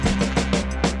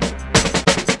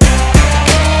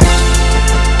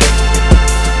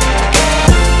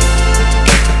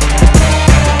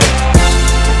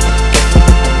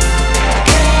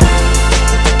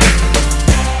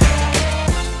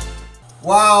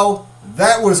Wow,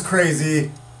 that was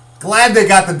crazy. Glad they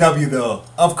got the W though.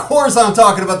 Of course I'm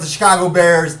talking about the Chicago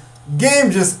Bears.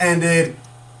 Game just ended.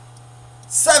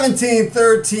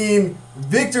 17-13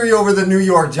 victory over the New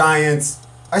York Giants.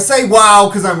 I say wow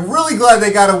because I'm really glad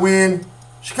they got a win.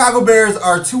 Chicago Bears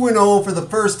are 2-0 for the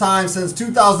first time since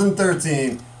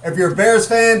 2013. If you're a Bears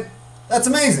fan, that's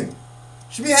amazing.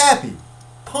 Should be happy.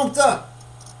 Pumped up.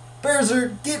 Bears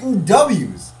are getting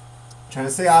W's. Trying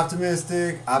to stay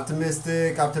optimistic.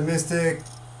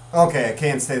 Okay, I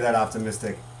can't stay that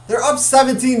optimistic. They're up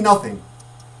 17-0.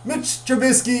 Mitch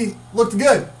Trubisky looked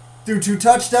good. Threw 2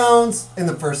 touchdowns in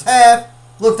the first half.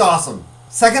 Looked awesome.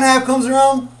 Second half comes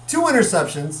around, 2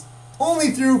 interceptions.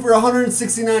 Only threw for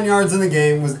 169 yards in the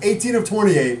game. Was 18 of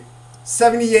 28.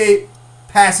 78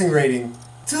 passing rating.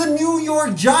 To the New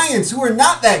York Giants, who are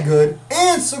not that good.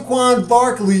 And Saquon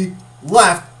Barkley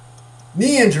left.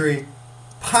 Knee injury.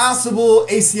 Possible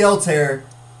ACL tear.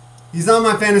 He's on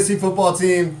my fantasy football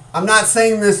team. I'm not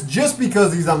saying this just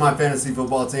because he's on my fantasy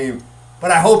football team,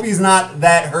 but I hope he's not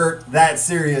that hurt, that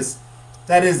serious.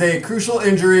 That is a crucial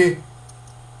injury.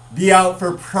 Be out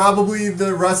for probably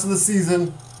the rest of the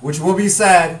season, which will be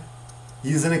sad.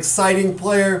 He's an exciting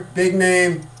player, big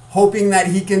name, hoping that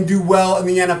he can do well in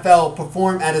the NFL,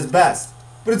 perform at his best.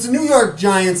 But it's the New York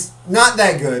Giants, not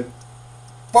that good.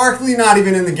 Barkley not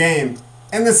even in the game.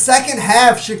 And the second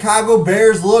half, Chicago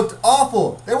Bears looked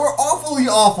awful. They were awfully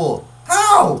awful.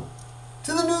 How?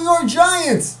 To the New York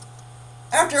Giants.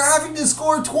 After having to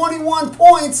score 21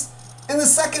 points in the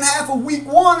second half of Week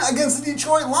 1 against the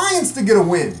Detroit Lions to get a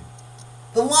win.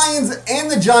 The Lions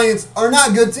and the Giants are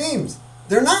not good teams.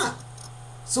 They're not.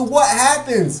 So what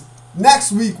happens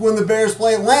next week when the Bears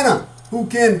play Atlanta, who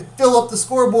can fill up the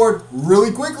scoreboard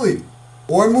really quickly?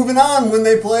 Or moving on when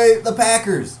they play the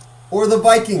Packers or the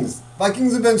Vikings.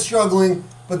 Vikings have been struggling,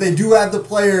 but they do have the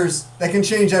players that can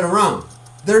change that around.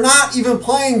 They're not even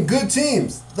playing good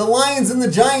teams. The Lions and the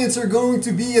Giants are going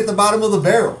to be at the bottom of the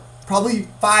barrel. Probably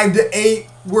 5 to 8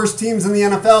 worst teams in the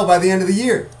NFL by the end of the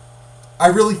year. I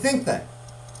really think that.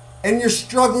 And you're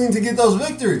struggling to get those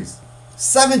victories.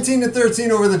 17-13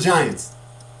 over the Giants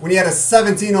when he had a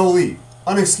 17-0 lead.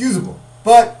 Unexcusable.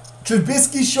 But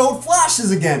Trubisky showed flashes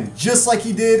again, just like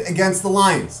he did against the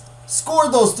Lions.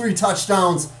 Scored those 3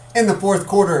 touchdowns in the fourth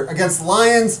quarter against the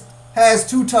Lions. Has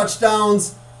 2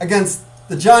 touchdowns against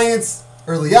the Giants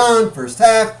early on, first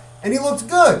half, and he looked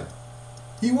good.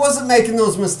 He wasn't making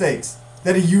those mistakes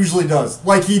that he usually does,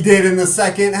 like he did in the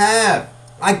second half.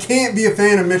 I can't be a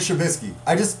fan of Mitch Trubisky.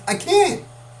 I can't.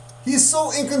 He's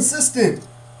so inconsistent.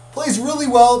 Plays really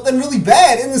well, then really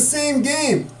bad in the same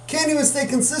game. Can't even stay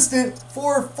consistent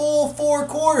for a full 4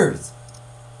 quarters.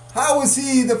 How is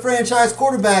he the franchise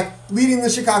quarterback leading the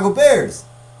Chicago Bears?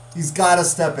 He's got to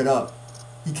step it up.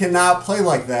 He cannot play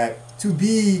like that to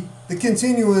be the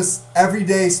continuous,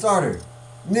 everyday starter.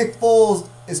 Nick Foles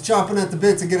is chomping at the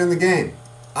bit to get in the game.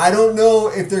 I don't know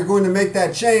if they're going to make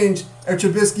that change if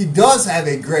Trubisky does have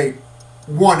a great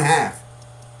 1 half.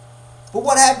 But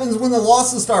what happens when the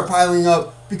losses start piling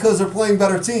up because they're playing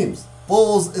better teams?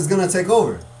 Foles is going to take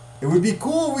over. It would be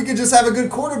cool if we could just have a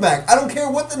good quarterback. I don't care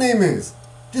what the name is.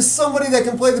 Just somebody that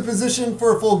can play the position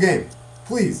for a full game.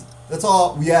 Please. That's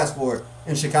all we ask for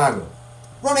in Chicago.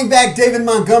 Running back David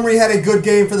Montgomery had a good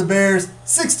game for the Bears.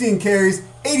 16 carries,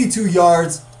 82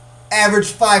 yards,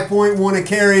 averaged 5.1 a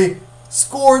carry.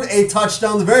 Scored a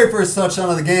touchdown, the very first touchdown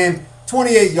of the game.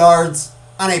 28 yards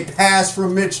on a pass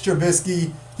from Mitch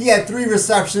Trubisky. He had 3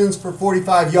 receptions for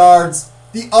 45 yards.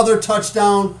 The other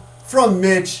touchdown from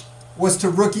Mitch was to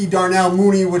rookie Darnell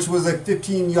Mooney, which was a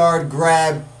 15-yard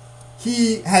grab.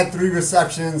 He had 3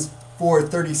 receptions for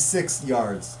 36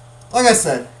 yards. Like I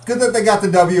said, good that they got the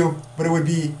W, but it would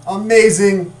be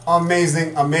amazing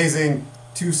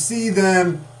to see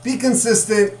them be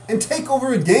consistent and take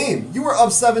over a game. You were up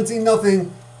 17-0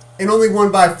 and only won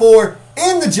by 4,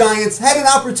 and the Giants had an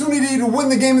opportunity to win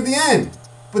the game at the end.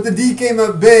 But the D came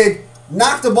up big,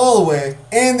 knocked the ball away,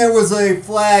 and there was a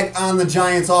flag on the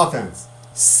Giants offense.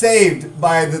 Saved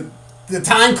by the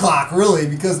time clock, really,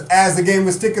 because as the game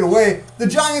was ticking away, the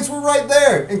Giants were right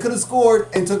there and could have scored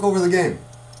and took over the game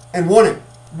and won it.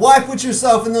 Why put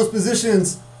yourself in those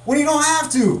positions when you don't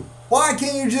have to? Why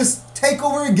can't you just take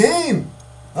over a game?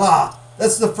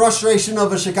 That's the frustration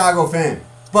of a Chicago fan.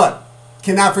 But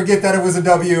cannot forget that it was a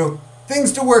W.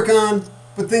 Things to work on,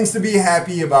 but things to be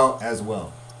happy about as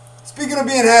well. Speaking of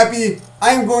being happy,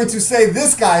 I am going to say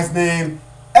this guy's name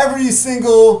every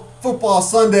single football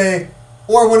Sunday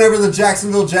or whenever the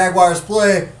Jacksonville Jaguars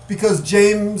play, because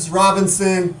James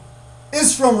Robinson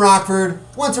is from Rockford,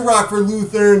 went to Rockford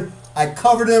Lutheran. I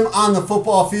covered him on the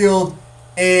football field,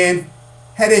 and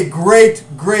had a great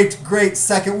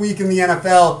second week in the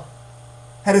NFL.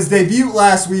 Had his debut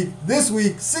last week. This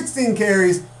week, 16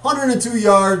 carries, 102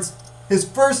 yards, his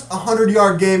first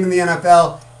 100-yard game in the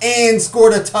NFL, and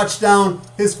scored a touchdown,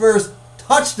 his first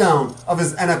touchdown of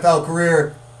his NFL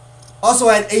career. Also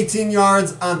had 18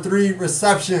 yards on 3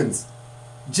 receptions.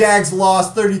 Jags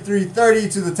lost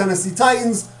 33-30 to the Tennessee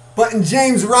Titans, but in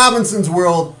James Robinson's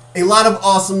world, a lot of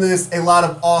awesomeness, a lot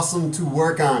of awesome to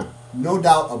work on. No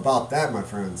doubt about that, my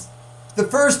friends. The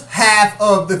first half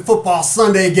of the football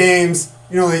Sunday games,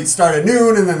 they start at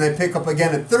noon and then they pick up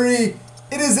again at 3.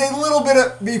 It is a little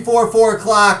bit before 4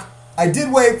 o'clock. I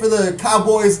did wait for the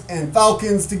Cowboys and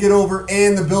Falcons to get over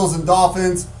and the Bills and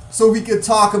Dolphins so we could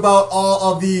talk about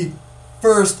all of the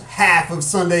first half of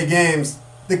Sunday games.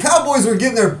 The Cowboys were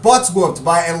getting their butts whooped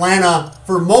by Atlanta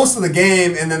for most of the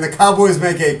game, and then the Cowboys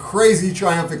make a crazy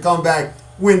triumphant comeback,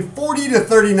 win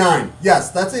 40-39.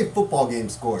 Yes, that's a football game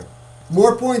score.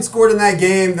 More points scored in that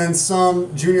game than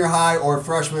some junior high or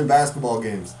freshman basketball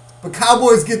games. But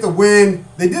Cowboys get the win.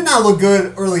 They did not look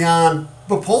good early on,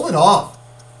 but pulled it off.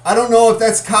 I don't know if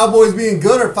that's Cowboys being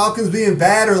good or Falcons being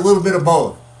bad or a little bit of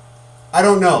both. I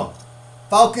don't know.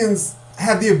 Falcons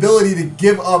have the ability to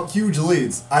give up huge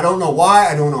leads. I don't know why,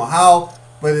 I don't know how,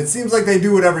 but it seems like they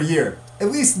do it every year.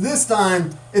 At least this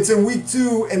time, it's in week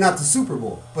 2 and not the Super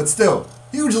Bowl. But still,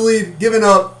 huge lead, given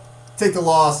up, take the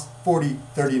loss,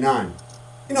 40-39.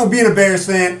 Being a Bears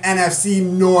fan, NFC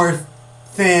North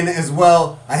fan as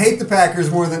well, I hate the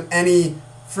Packers more than any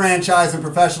franchise in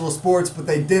professional sports, but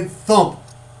they did thump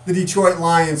the Detroit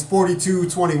Lions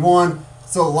 42-21.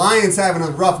 So Lions having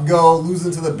a rough go,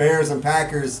 losing to the Bears and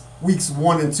Packers weeks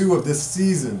 1 and 2 of this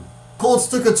season. Colts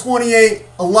took a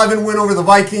 28-11 win over the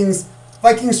Vikings.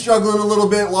 Vikings struggling a little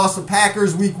bit, lost the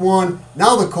Packers week 1.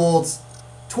 Now the Colts,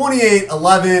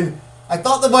 28-11. I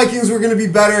thought the Vikings were going to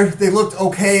be better. They looked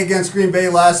okay against Green Bay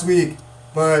last week,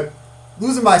 but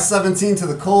losing by 17 to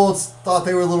the Colts, thought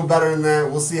they were a little better than that.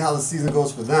 We'll see how the season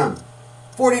goes for them.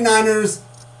 49ers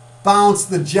bounced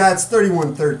the Jets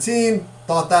 31-13.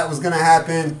 Thought that was going to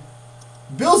happen.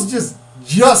 Bills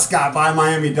just got by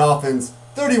Miami Dolphins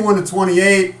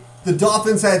 31-28. The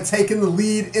Dolphins had taken the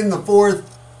lead in the 4th.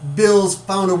 Bills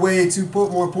found a way to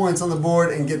put more points on the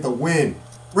board and get the win.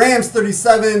 Rams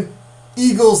 37,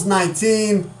 Eagles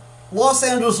 19. Los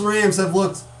Angeles Rams have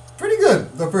looked pretty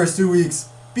good the first 2 weeks.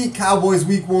 Beat Cowboys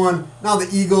week 1. Now the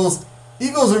Eagles.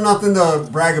 Eagles are nothing to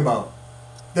brag about.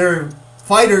 They're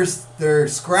fighters, they're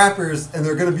scrappers, and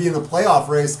they're going to be in the playoff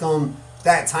race come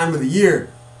that time of the year.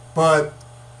 But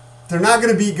they're not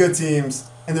going to beat good teams,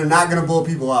 and they're not going to blow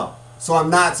people out. So I'm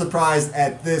not surprised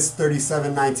at this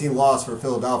 37-19 loss for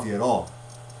Philadelphia at all.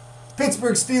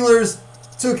 Pittsburgh Steelers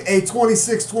took a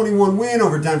 26-21 win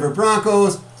over Denver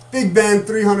Broncos. Big Ben,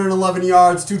 311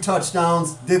 yards, 2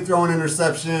 touchdowns, did throw an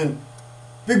interception.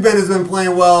 Big Ben has been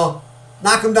playing well.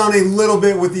 Knock him down a little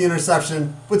bit with the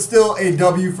interception, but still a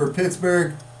W for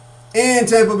Pittsburgh. And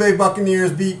Tampa Bay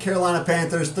Buccaneers beat Carolina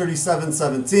Panthers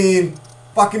 37-17.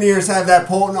 Buccaneers have that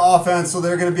potent offense, so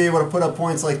they're going to be able to put up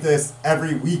points like this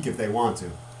every week if they want to.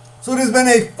 So it has been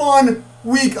a fun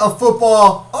week of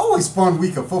football. Always fun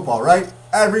week of football, right?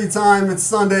 Every time it's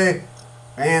Sunday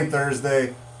and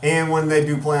Thursday, and when they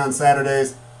do play on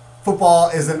Saturdays, football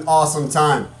is an awesome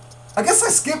time. I guess I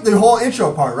skipped the whole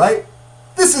intro part, right?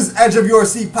 This is Edge of Your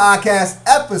Seat Podcast,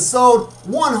 episode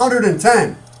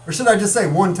 110. Or should I just say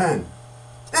 110?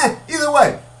 Either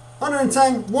way.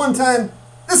 110, 110.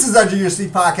 This is Edge of Your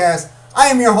Seat Podcast. I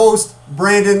am your host,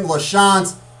 Brandon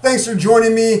LaChance. Thanks for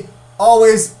joining me.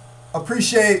 Always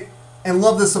appreciate and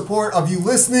love the support of you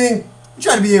listening. We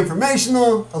try to be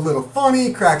informational, a little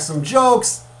funny, crack some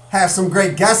jokes, have some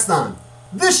great guests on.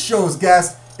 This show's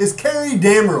guest is Carrie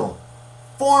Damerel.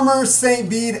 Former St.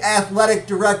 Bede athletic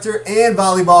director and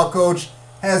volleyball coach,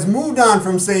 has moved on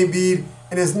from St. Bede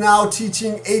and is now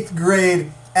teaching 8th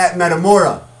grade at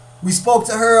Metamora. We spoke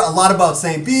to her a lot about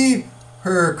St. Bede,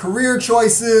 her career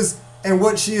choices, and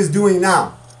what she is doing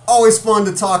now. Always fun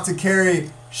to talk to Carrie.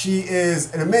 She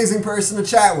is an amazing person to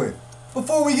chat with.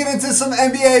 Before we get into some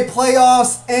NBA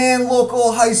playoffs and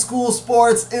local high school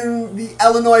sports in the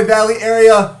Illinois Valley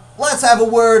area, let's have a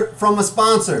word from a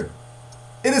sponsor.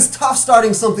 It is tough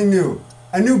starting something new.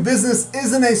 A new business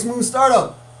isn't a smooth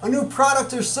startup. A new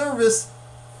product or service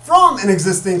from an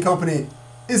existing company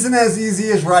isn't as easy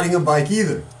as riding a bike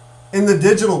either. In the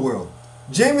digital world,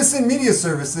 Jameson Media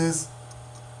Services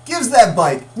gives that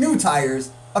bike new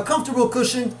tires, a comfortable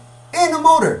cushion, and a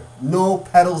motor. No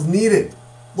pedals needed.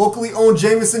 Locally owned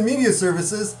Jameson Media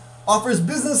Services offers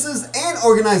businesses and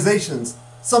organizations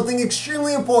something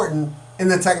extremely important in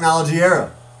the technology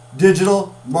era: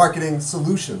 digital marketing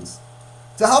solutions.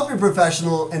 To help your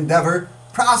professional endeavor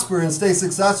prosper and stay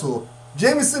successful,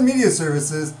 Jameson Media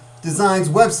Services designs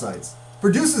websites,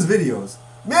 produces videos,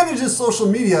 manages social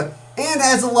media, and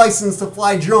has a license to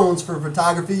fly drones for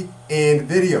photography and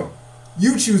video.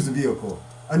 You choose the vehicle.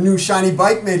 A new shiny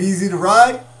bike made easy to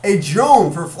ride, a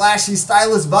drone for flashy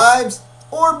stylish vibes,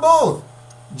 or both.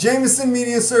 Jameson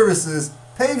Media Services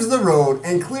paves the road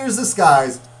and clears the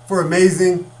skies for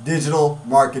amazing digital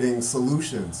marketing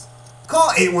solutions. Call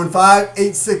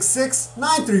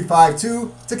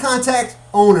 815-866-9352 to contact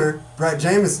owner Brett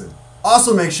Jameson.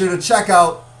 Also make sure to check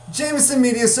out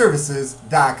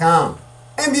JamesonMediaServices.com.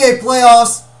 NBA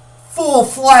playoffs,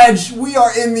 full-fledged. We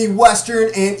are in the Western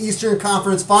and Eastern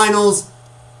Conference Finals.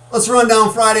 Let's run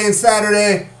down Friday and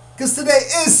Saturday, because today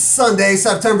is Sunday,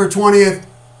 September 20th.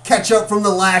 Catch up from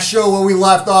the last show where we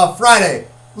left off. Friday,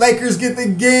 Lakers get the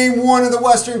Game 1 of the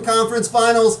Western Conference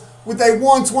Finals with a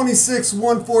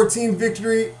 126-114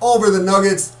 victory over the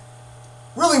Nuggets.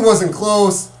 Really wasn't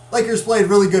close. Lakers played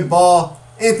really good ball.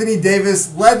 Anthony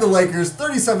Davis led the Lakers,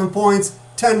 37 points,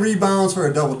 10 rebounds for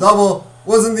a double-double.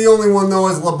 Wasn't the only one though,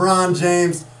 as LeBron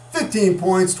James, 15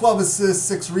 points, 12 assists,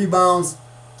 6 rebounds.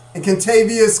 And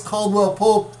Kentavious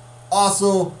Caldwell-Pope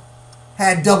also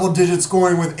had double-digit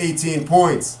scoring with 18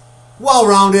 points.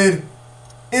 Well-rounded.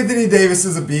 Anthony Davis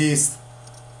is a beast.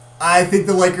 I think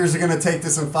the Lakers are going to take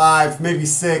this in 5, maybe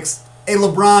 6. A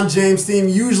LeBron James team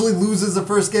usually loses the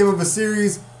first game of a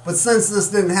series, but since this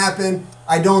didn't happen,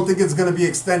 I don't think it's going to be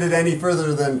extended any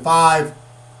further than 5.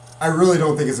 I really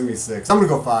don't think it's going to be 6. I'm going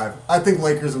to go 5. I think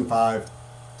Lakers in 5.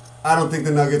 I don't think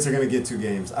the Nuggets are going to get 2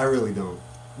 games. I really don't.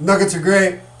 Nuggets are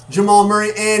great. Jamal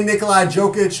Murray and Nikola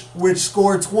Jokic, which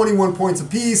scored 21 points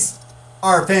apiece,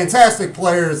 are fantastic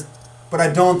players, but I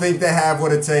don't think they have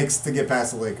what it takes to get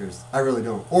past the Lakers. I really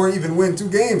don't. Or even win 2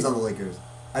 games on the Lakers.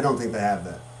 I don't think they have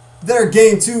that. Their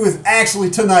Game 2 is actually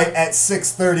tonight at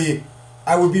 6:30.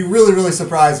 I would be really, really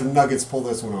surprised if Nuggets pull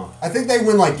this one off. I think they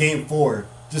win like Game 4,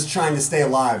 just trying to stay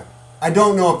alive. I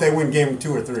don't know if they win Game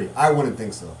 2 or 3. I wouldn't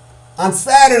think so. On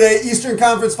Saturday, Eastern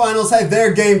Conference Finals had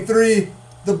their Game 3.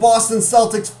 The Boston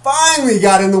Celtics finally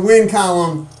got in the win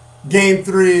column, Game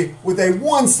 3, with a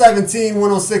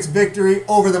 117-106 victory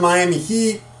over the Miami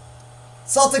Heat.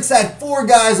 Celtics had 4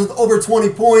 guys with over 20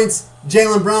 points.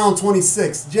 Jaylen Brown,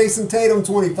 26. Jason Tatum,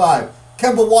 25.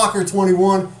 Kemba Walker,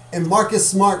 21. And Marcus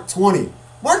Smart, 20.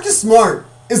 Marcus Smart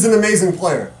is an amazing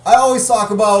player. I always talk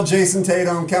about Jason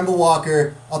Tatum, Kemba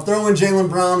Walker. I'll throw in Jaylen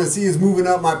Brown as he is moving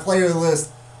up my player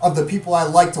list of the people I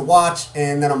like to watch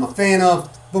and that I'm a fan of.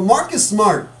 But Marcus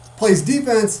Smart plays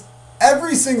defense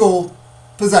every single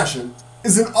possession,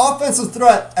 is an offensive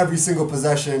threat every single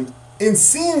possession, and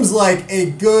seems like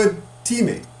a good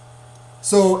teammate.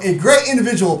 So a great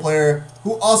individual player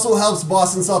who also helps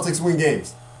Boston Celtics win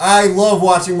games. I love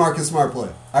watching Marcus Smart play.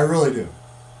 I really do.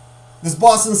 This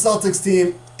Boston Celtics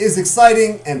team is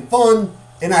exciting and fun,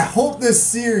 and I hope this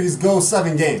series goes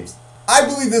 7 games. I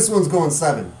believe this one's going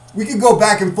 7. We could go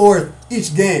back and forth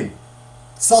each game.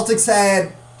 Celtics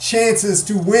had chances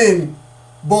to win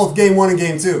both Game 1 and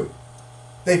Game 2.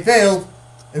 They failed,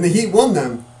 and the Heat won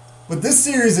them. But this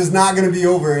series is not going to be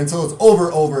over until it's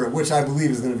over, which I believe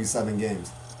is going to be 7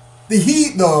 games. The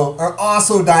Heat, though, are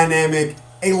also dynamic,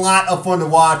 a lot of fun to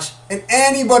watch, and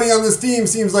anybody on this team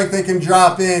seems like they can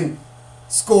drop in,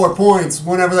 score points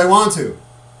whenever they want to.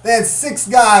 They had 6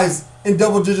 guys in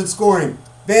double-digit scoring.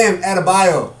 Bam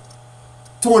Adebayo,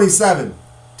 27.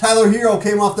 Tyler Hero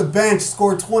came off the bench,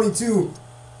 scored 22,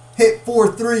 hit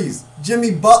 4 threes.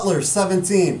 Jimmy Butler,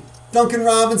 17. Duncan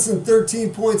Robinson,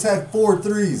 13 points, had 4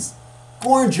 threes.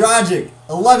 Goran Dragic,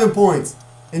 11 points.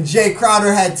 And Jay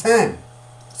Crowder had 10.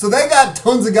 So they got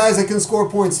tons of guys that can score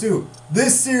points too.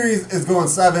 This series is going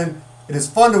 7. It is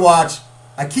fun to watch.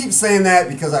 I keep saying that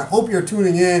because I hope you're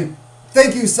tuning in.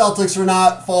 Thank you, Celtics, for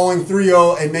not falling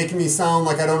 3-0 and making me sound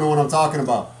like I don't know what I'm talking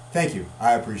about. Thank you.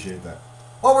 I appreciate that.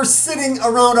 While we're sitting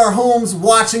around our homes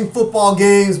watching football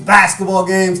games, basketball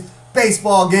games,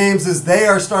 baseball games, as they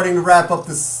are starting to wrap up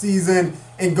the season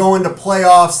and go into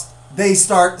playoffs, they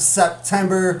start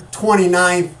September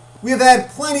 29th. We have had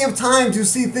plenty of time to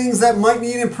see things that might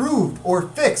need improved or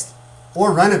fixed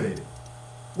or renovated.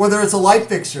 Whether it's a light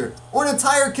fixture or an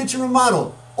entire kitchen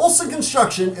remodel, Olson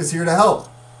Construction is here to help.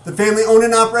 The family-owned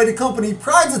and operated company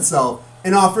prides itself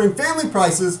in offering family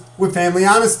prices with family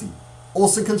honesty.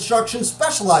 Olson Construction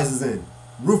specializes in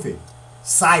roofing,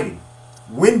 siding,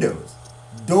 windows,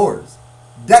 doors,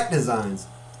 deck designs,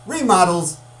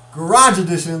 remodels, garage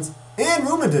additions, and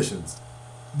room additions.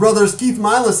 Brothers Keith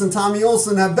Milas and Tommy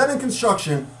Olson have been in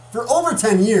construction for over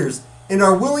 10 years and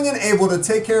are willing and able to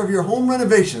take care of your home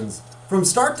renovations from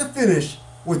start to finish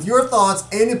with your thoughts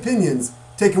and opinions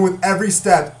taken with every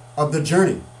step of the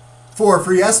journey. For a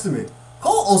free estimate,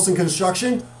 call Olson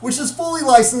Construction, which is fully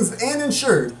licensed and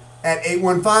insured, at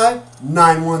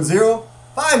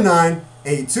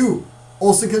 815-910-5982.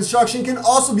 Olson Construction can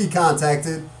also be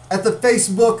contacted at the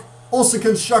Facebook Olson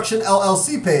Construction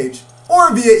LLC page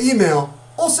or via email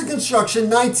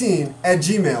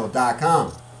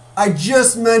olsonconstruction19@gmail.com. I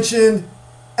just mentioned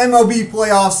MLB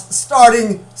playoffs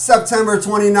starting September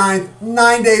 29th,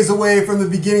 9 days away from the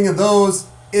beginning of those.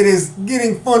 It is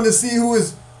getting fun to see who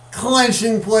is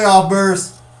clinching playoff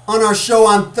berths. On our show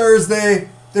on Thursday,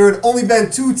 there had only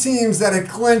been two teams that had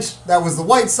clinched. That was the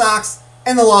White Sox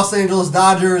and the Los Angeles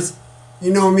Dodgers.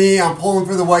 You know me, I'm pulling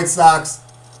for the White Sox.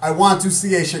 I want to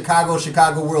see a Chicago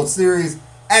World Series.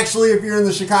 Actually, if you're in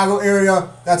the Chicago area,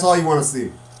 that's all you want to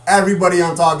see. Everybody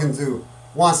I'm talking to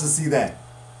wants to see that.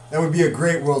 That would be a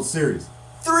great World Series.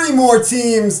 3 more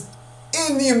teams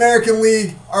in the American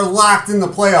League are locked in the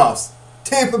playoffs.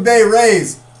 Tampa Bay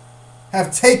Rays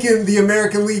have taken the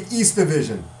American League East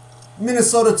Division.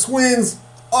 Minnesota Twins,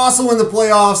 also in the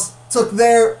playoffs, took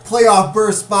their playoff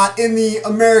berth spot in the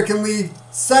American League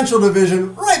Central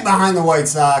Division right behind the White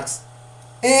Sox.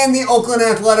 And the Oakland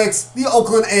Athletics, the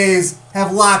Oakland A's,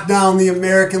 have locked down the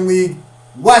American League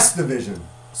West Division.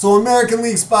 So American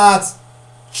League spots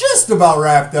just about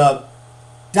wrapped up.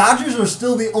 Dodgers are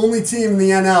still the only team in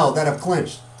the NL that have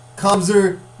clinched. Cubs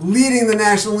are leading the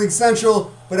National League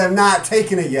Central, but have not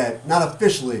taken it yet, not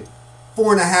officially.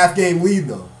 4.5 game lead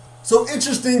though. So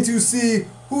interesting to see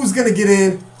who's going to get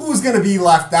in, who's going to be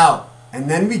left out. And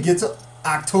then we get to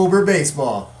October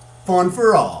baseball. Fun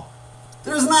for all.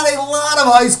 There's not a lot of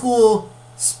high school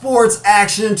sports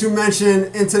action to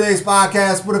mention in today's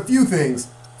podcast, but a few things.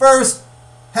 First,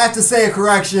 have to say a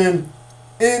correction.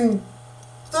 In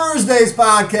Thursday's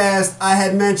podcast, I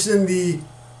had mentioned the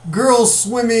girls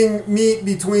swimming meet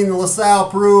between the LaSalle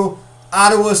Peru,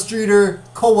 Ottawa Streeter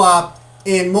Co-op,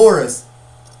 and Morris.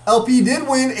 LP did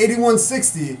win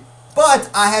 81-60, but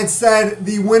I had said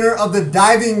the winner of the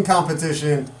diving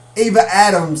competition, Ava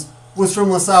Adams, was from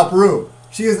LaSalle Peru.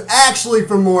 She is actually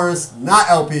from Morris, not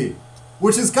LP,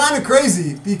 which is kind of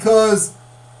crazy because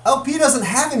LP doesn't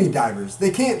have any divers.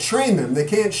 They can't train them. They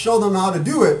can't show them how to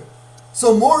do it.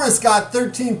 So Morris got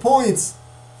 13 points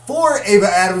for Ava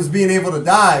Adams being able to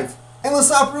dive, and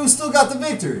LaSalle Peru still got the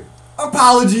victory.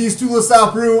 Apologies to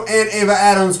LaSalle Peru and Ava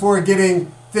Adams for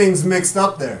getting things mixed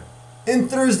up there. In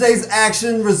Thursday's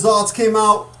action, results came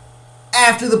out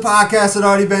after the podcast had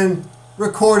already been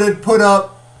recorded, put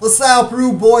up. LaSalle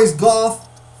Peru boys golf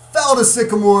fell to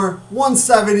Sycamore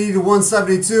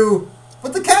 170-172,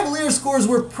 but the Cavaliers scores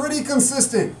were pretty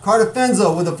consistent. Carter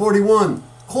Fenzo with a 41,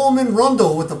 Coleman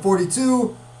Rundle with a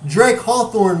 42, Drake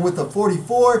Hawthorne with a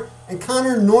 44, and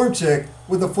Connor Normchick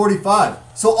with a 45.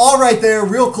 So all right there,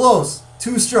 real close.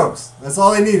 2 strokes. That's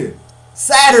all they needed.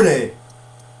 Saturday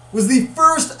was the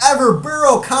first ever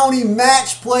Barrow County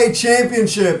Match Play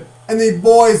Championship in the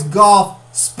boys golf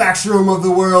spectrum of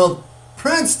the world.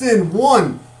 Princeton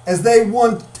won as they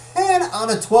won 10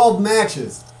 out of 12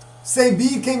 matches. St.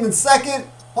 Bede came in second,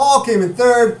 Hall came in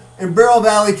third, and Barrow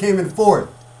Valley came in fourth.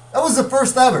 That was the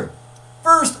first ever.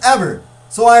 First ever.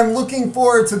 So I'm looking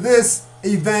forward to this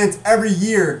event every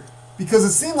year because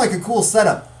it seemed like a cool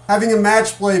setup. Having a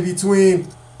match play between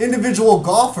individual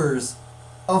golfers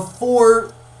of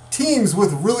 4 teams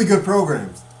with really good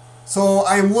programs. So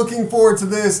I am looking forward to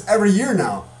this every year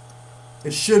now.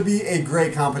 It should be a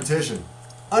great competition.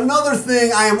 Another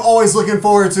thing I am always looking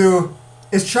forward to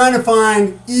is trying to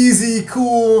find easy,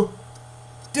 cool,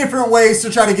 different ways to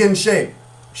try to get in shape.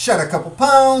 Shed a couple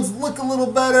pounds, look a little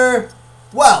better.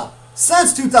 Well,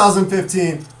 since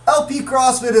 2015, LP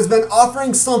CrossFit has been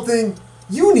offering something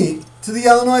unique to the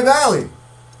Illinois Valley.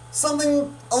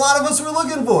 Something a lot of us were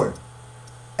looking for.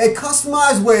 A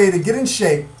customized way to get in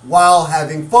shape while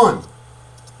having fun.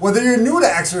 Whether you're new to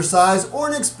exercise or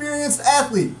an experienced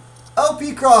athlete,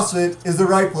 LP CrossFit is the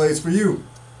right place for you.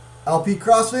 LP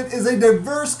CrossFit is a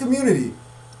diverse community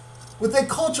with a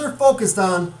culture focused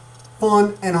on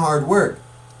fun and hard work.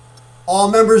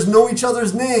 All members know each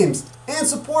other's names and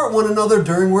support one another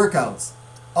during workouts.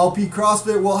 LP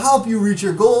CrossFit will help you reach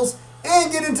your goals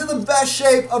and get into the best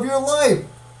shape of your life.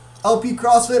 LP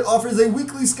CrossFit offers a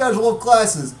weekly schedule of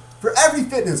classes for every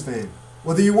fitness fan,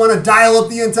 whether you want to dial up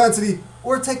the intensity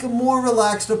or take a more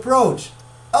relaxed approach.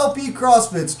 LP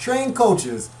CrossFit's trained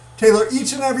coaches tailor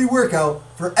each and every workout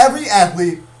for every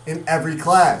athlete in every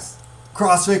class.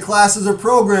 CrossFit classes are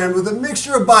programmed with a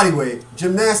mixture of bodyweight,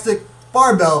 gymnastic,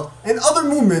 barbell, and other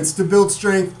movements to build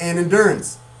strength and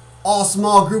endurance. All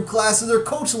small group classes are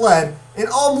coach-led, and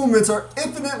all movements are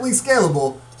infinitely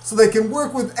scalable so they can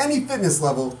work with any fitness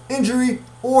level, injury,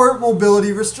 or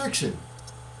mobility restriction.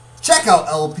 Check out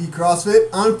LP CrossFit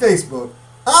on Facebook,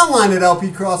 online at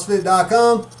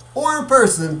lpcrossfit.com, or in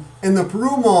person in the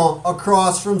Peru Mall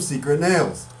across from Secret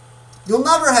Nails. You'll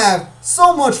never have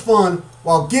so much fun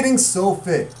while getting so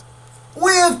fit.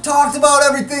 We have talked about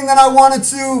everything that I wanted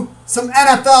to. Some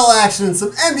NFL action,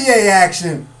 some NBA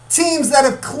action, teams that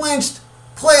have clinched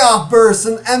playoff berths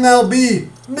in MLB,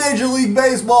 Major League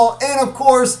Baseball, and of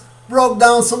course, broke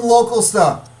down some local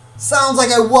stuff. Sounds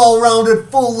like a well-rounded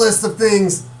full list of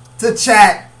things to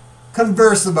chat,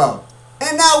 converse about.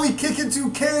 And now we kick it to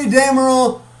Carrie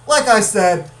Damerl, like I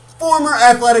said, former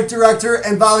athletic director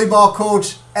and volleyball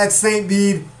coach at St.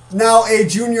 Bede, now a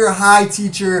junior high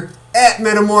teacher at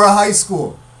Metamora High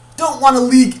School. Don't want to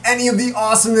leak any of the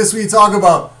awesomeness we talk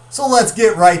about, so let's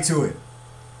get right to it.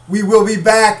 We will be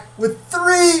back with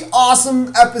 3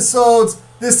 awesome episodes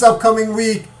this upcoming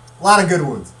week. A lot of good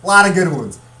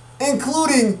ones,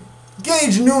 including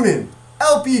Gage Noonan,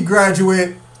 LP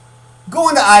graduate,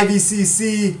 going to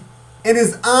IVCC, and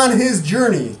is on his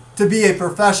journey to be a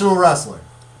professional wrestler.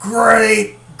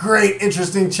 Great,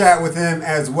 interesting chat with him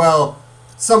as well.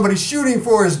 Somebody shooting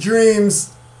for his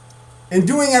dreams and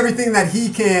doing everything that he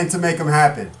can to make them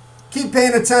happen. Keep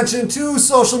paying attention to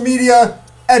social media,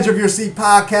 Edge of Your Seat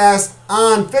Podcast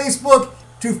on Facebook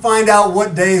to find out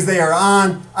what days they are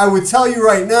on. I would tell you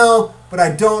right now, but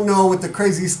I don't know with the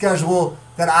crazy schedule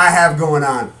that I have going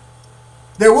on.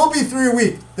 There will be 3 a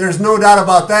week. There's no doubt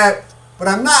about that. But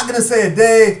I'm not going to say a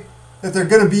day that they're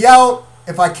going to be out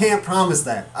if I can't promise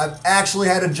that. I've actually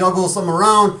had to juggle some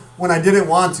around when I didn't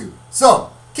want to.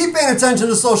 So, keep paying attention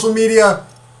to social media,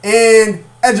 and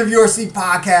Edge of Your Seat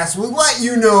Podcast will let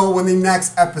you know when the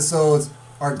next episodes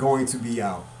are going to be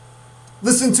out.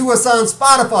 Listen to us on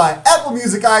Spotify, Apple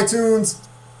Music, iTunes,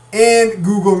 and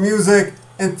Google Music.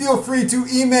 And feel free to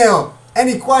email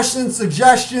any questions,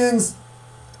 suggestions,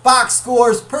 box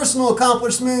scores, personal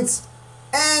accomplishments,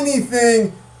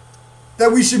 anything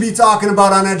that we should be talking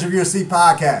about on Edge of Your Seat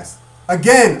Podcast.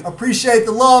 Again, appreciate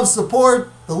the love,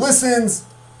 support, the listens.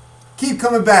 Keep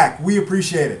coming back. We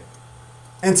appreciate it.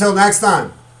 Until next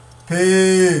time,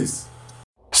 peace.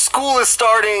 School is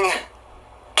starting.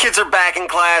 Kids are back in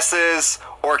classes,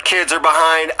 or kids are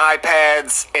behind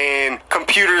iPads and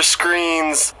computer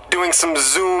screens doing some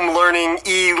Zoom learning,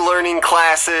 e-learning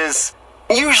classes.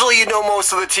 Usually you know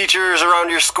most of the teachers around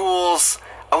your schools.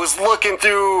 I was looking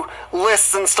through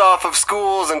lists and stuff of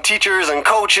schools and teachers and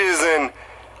coaches, and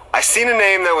I seen a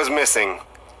name that was missing,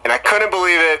 and I couldn't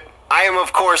believe it. I am,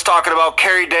 of course, talking about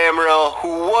Carrie Damerl,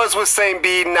 who was with St.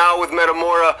 Bede, now with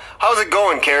Metamora. How's it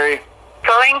going, Carrie?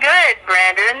 Going good,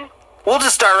 Brandon. We'll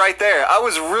just start right there. I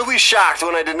was really shocked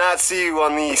when I did not see you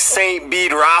on the St.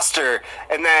 Bede roster,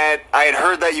 and that I had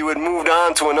heard that you had moved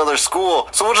on to another school.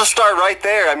 So we'll just start right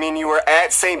there. I mean, you were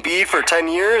at St. Bede for 10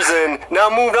 years and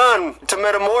now moved on to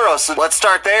Metamora. So let's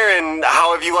start there, and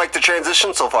how have you liked the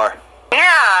transition so far? Yeah,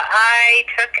 I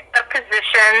took a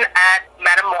position at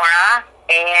Metamora,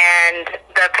 and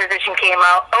the position came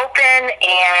out open,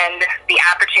 and the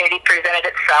opportunity presented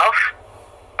itself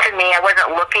to me. I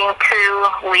wasn't looking to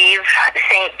leave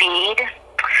St. Bede.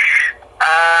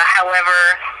 However,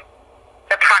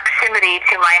 the proximity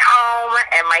to my home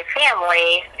and my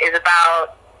family is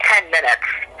about 10 minutes.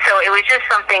 So it was just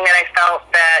something that I felt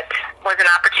that was an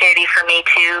opportunity for me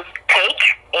to take,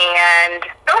 and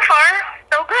so far,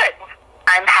 so good.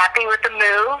 I'm happy with the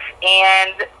move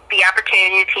and the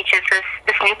opportunity to teach at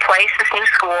this new place, this new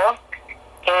school.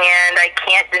 And I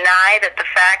can't deny that the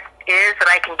fact is that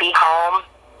I can be home,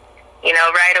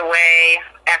 right away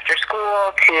after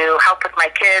school to help with my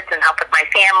kids and help with my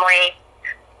family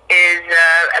is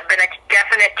been a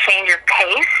definite change of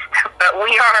pace, but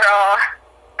we are all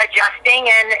adjusting,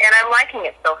 and I'm liking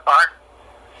it so far.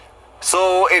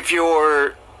 So if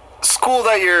your school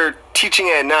that you're teaching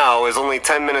at now is only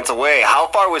 10 minutes away, how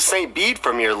far was St. Bede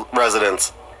from your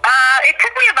residence? It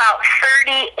took me about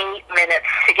 38 minutes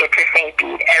to get to St.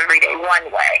 Bede every day,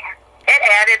 one way. It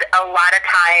added a lot of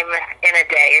time in a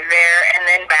day there and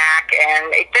then back,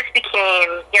 and it just became,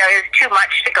 it was too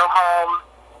much to go home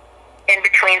in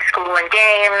between school and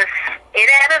games. It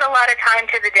added a lot of time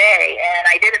to the day, and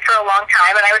I did it for a long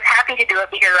time, and I was happy to do it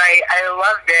because I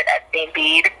loved it at St.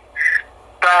 Bede.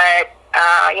 But,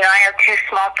 I have 2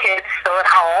 small kids still at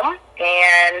home,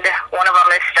 and one of them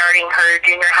is starting her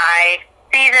junior high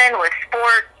season with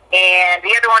sport, and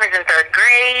the other one is in 3rd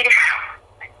grade.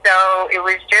 So it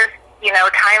was just,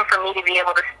 time for me to be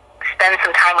able to spend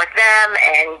some time with them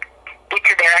and get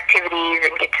to their activities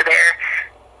and get to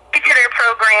their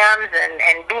programs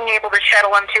and being able to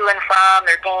shuttle them to and from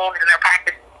their games and their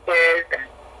practices.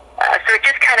 So it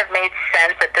just kind of made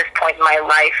sense at this point in my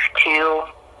life to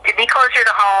be closer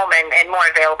to home and more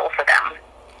available for them.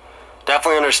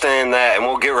 Definitely understand that, and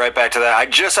we'll get right back to that. I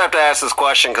just have to ask this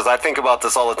question because I think about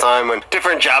this all the time and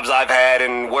different jobs I've had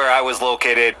and where I was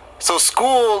located. So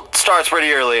school starts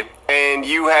pretty early, and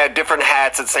you had different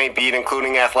hats at St. Bede,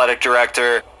 including athletic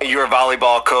director. You were a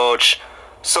volleyball coach.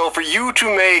 So for you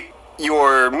to make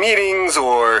your meetings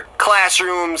or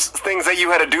classrooms, things that you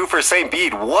had to do for St.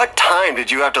 Bede, what time did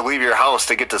you have to leave your house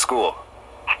to get to school?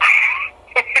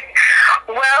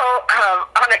 Well,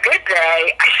 on a good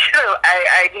day,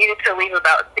 I needed to leave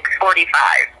about 6:45.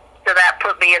 So that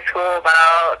put me at school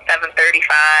about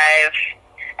 7:35.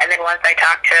 And then once I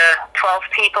talked to 12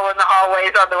 people in the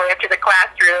hallways on the way up to the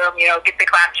classroom, get the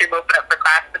classroom open up for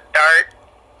class to start.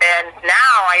 And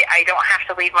now I don't have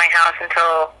to leave my house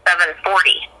until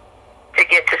 7:40 to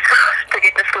get to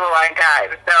school on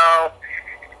time. So,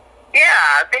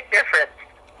 yeah, big difference.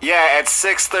 Yeah, at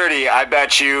 6:30, I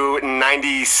bet you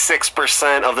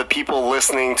 96% of the people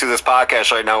listening to this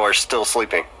podcast right now are still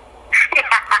sleeping.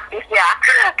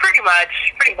 Yeah, pretty much.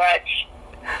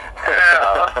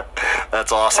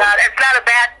 That's awesome. It's not a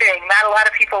bad thing. Not a lot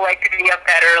of people like to be up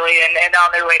that early and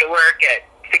on their way to work at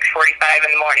 6:45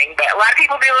 in the morning. But a lot of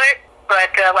people do it.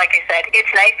 But like I said,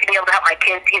 it's nice to be able to help my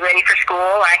kids get ready for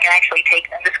school. I can actually take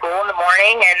them to school in the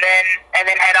morning and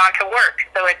then head on to work.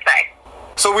 So it's nice.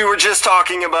 So we were just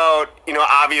talking about,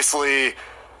 obviously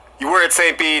you were at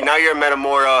St. Bede, now you're at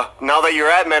Metamora. Now that you're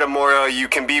at Metamora, you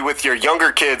can be with your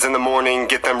younger kids in the morning,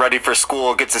 get them ready for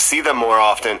school, get to see them more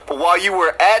often. But while you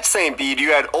were at St. Bede,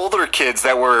 you had older kids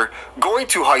that were going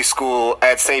to high school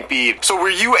at St. Bede. So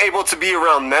were you able to be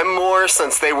around them more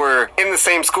since they were in the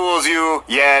same school as you?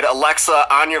 You had Alexa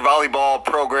on your volleyball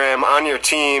program, on your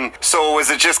team. So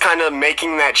was it just kind of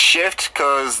making that shift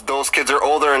because those kids are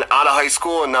older and out of high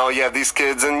school, and now you have these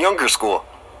kids in younger school?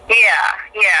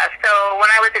 Yeah. So when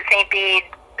I was at St. Bede,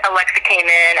 Alexa came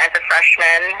in as a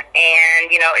freshman,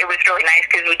 and, it was really nice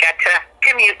because we got to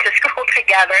commute to school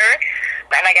together,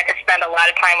 and I got to spend a lot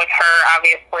of time with her,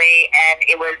 obviously, and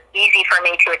it was easy for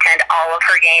me to attend all of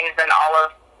her games and all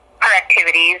of her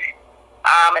activities,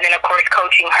 and then, of course,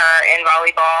 coaching her in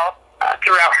volleyball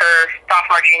throughout her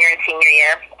sophomore, junior, and senior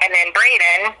year. And then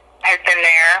Braden has been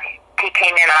there. He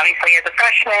came in, obviously, as a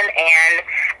freshman, and,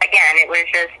 again, it was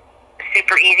just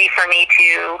super easy for me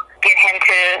to get him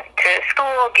to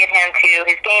school, get him to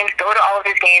his games, go to all of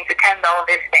his games, attend all of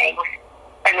his things.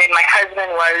 And then my husband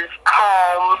was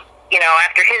home,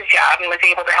 after his job and was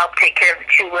able to help take care of the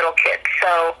two little kids.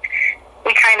 So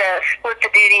we kind of split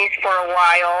the duties for a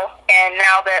while. And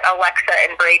now that Alexa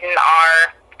and Braden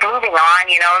are moving on,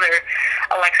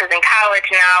 Alexa's in college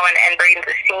now and Braden's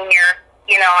a senior,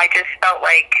 I just felt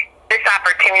like this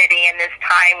opportunity and this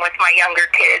time with my younger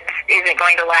kids isn't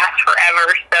going to last forever,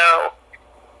 so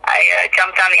I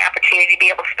jumped on the opportunity to be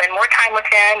able to spend more time with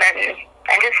them and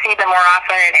just see them more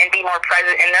often and be more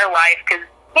present in their life, because,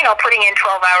 putting in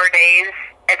 12-hour days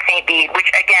at St. Bede, which,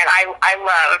 again, I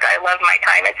loved my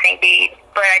time at St. Bede,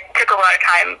 but I took a lot of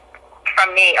time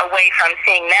from me away from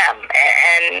seeing them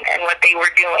and what they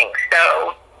were doing,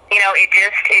 so, it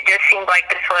just seemed like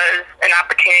this was an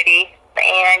opportunity.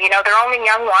 And, they're only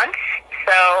young once,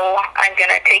 so I'm going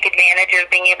to take advantage of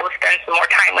being able to spend some more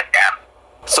time with them.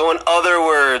 So in other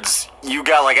words, you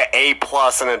got like an A+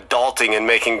 in adulting and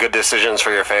making good decisions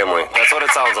for your family. That's what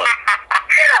it sounds like.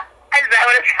 Is that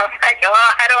what it sounds like? Oh,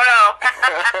 I don't know.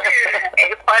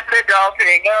 A+ in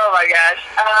adulting. Oh, my gosh.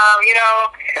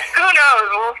 Who knows?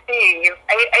 We'll see.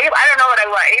 I don't know what I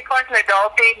want. A+ in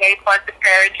adulting, A+ in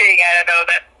parenting. I don't know.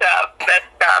 That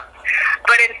stuff.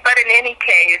 But in any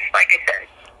case, like I said,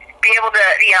 be able to,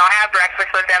 have breakfast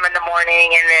with them in the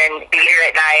morning and then be here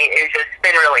at night has just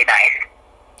been really nice.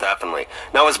 Definitely.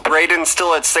 Now, is Braden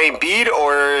still at St. Bede,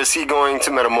 or is he going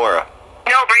to Metamora?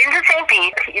 No, Braden's at St.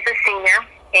 Bede. He's a senior,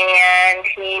 and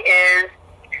he is,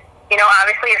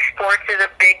 obviously sports is a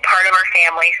big part of our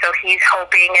family, so he's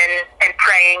hoping and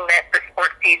praying that the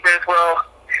sports seasons will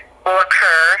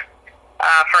occur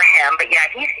for him. But yeah,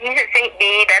 he's at St.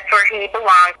 Bede. That's where he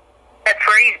belongs. That's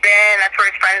where he's been. That's where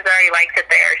his friends are. He likes it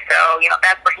there. So,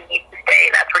 that's where he needs to stay.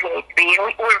 That's where he needs to be. And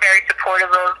we're very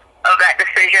supportive of that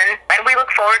decision. And we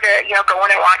look forward to, going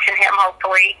and watching him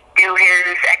hopefully do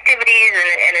his activities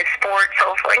and his sports,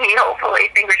 hopefully,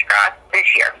 fingers crossed, this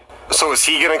year. So is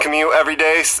he going to commute every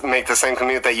day, make the same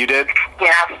commute that you did?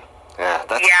 Yeah.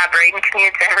 Yeah, Braden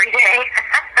commutes every day.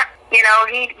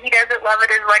 He doesn't love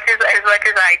it as much as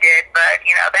I did, but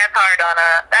that's hard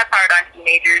on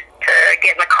teenagers to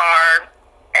get in the car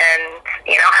and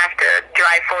have to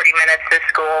drive 40 minutes to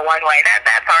school one way.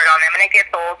 That's hard on them, and it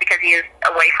gets old because he is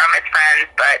away from his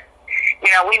friends. But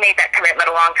we made that commitment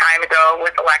a long time ago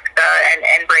with Alexa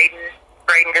and Braden.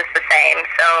 Braden just the same.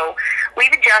 So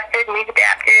we've adjusted, we've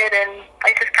adapted, and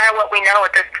it's just kind of what we know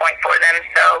at this point for them.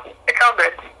 So it's all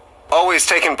good. Always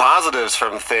taking positives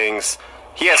from things.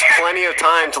 He has plenty of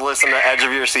time to listen to Edge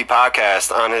of Your Seat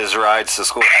podcast on his rides to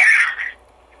school.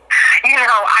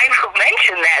 I will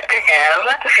mention that to him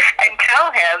and tell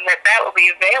him that will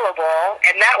be available,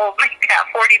 and that will make that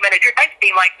 40-minute drive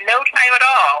seem like no time at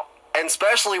all. And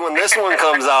especially when this one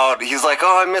comes out, he's like,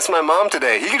 oh, I miss my mom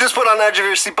today. You can just put on Edge of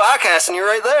Your Seat podcast and you're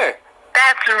right there.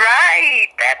 That's right.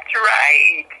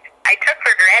 I took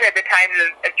for granted the times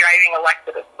of driving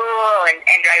Alexa to school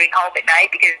and driving home at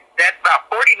night, because that's about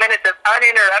 40 minutes of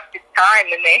uninterrupted time,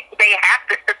 and they have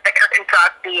to sit there and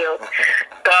talk to you.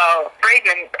 So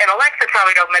Braden and Alexa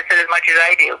probably don't miss it as much as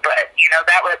I do, but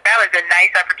that was a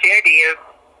nice opportunity.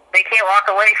 They can't walk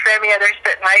away from you; they're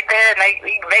sitting right there, and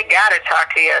they gotta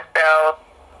talk to you. So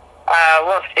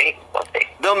we'll see.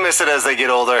 They'll miss it as they get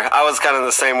older. I was kind of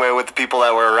the same way with the people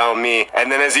that were around me.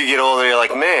 And then as you get older, you're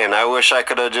like, man, I wish I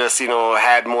could have just,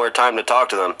 had more time to talk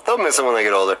to them. They'll miss it when they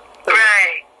get older.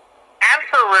 Right.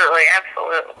 Absolutely.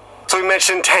 So we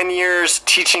mentioned 10 years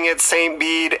teaching at St.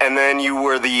 Bede, and then you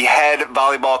were the head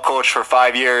volleyball coach for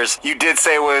 5 years. You did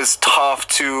say it was tough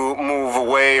to move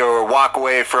away or walk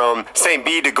away from St.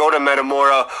 Bede to go to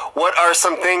Metamora. What are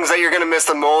some things that you're going to miss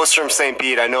the most from St.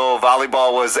 Bede? I know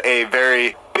volleyball was a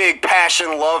very big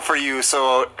passion, love for you,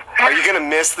 so are you going to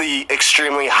miss the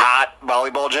extremely hot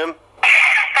volleyball gym?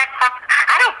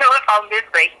 I don't know if I'll miss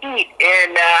the heat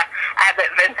in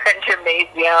Abbott Vincent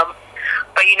Gymnasium.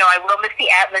 But, I will miss the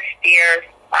atmosphere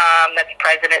that's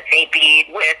present at St.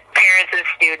 Bede with parents and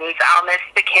students. I'll miss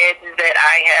the kids that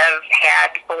I have had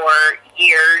for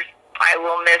years. I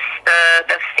will miss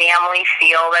the family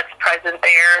feel that's present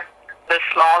there, the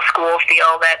small school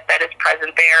feel that is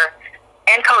present there,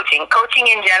 and coaching.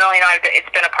 Coaching in general,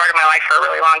 it's been a part of my life for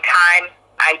a really long time.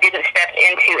 I didn't step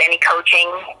into any coaching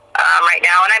right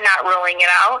now, and I'm not ruling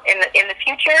it out in the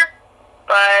future,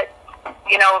 but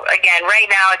again, right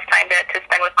now it's time to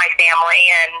spend with my family,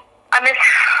 and I miss,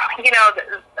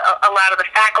 a lot of the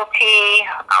faculty.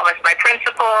 I'll miss my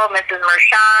principal, Mrs.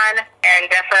 Mershon,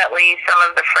 and definitely some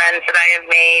of the friends that I have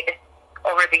made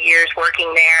over the years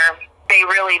working there. They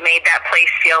really made that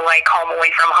place feel like home away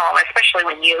from home, especially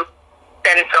when you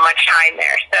spend so much time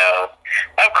there. So,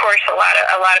 of course, a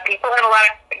lot of people and a lot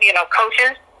of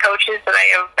coaches that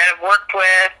I've worked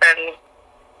with and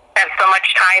spent so much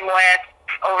time with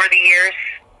over the years,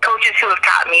 coaches who have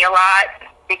taught me a lot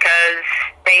because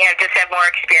they have just had more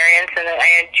experience, and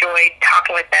I enjoyed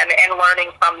talking with them and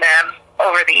learning from them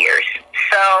over the years.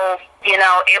 So,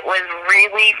 it was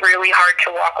really, really hard to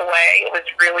walk away. It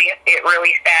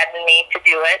really saddened me to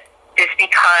do it, just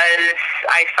because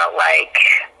I felt like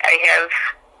I have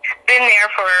been there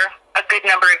for a good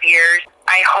number of years.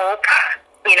 I hope,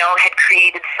 had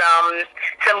created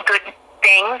some good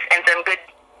things and some good,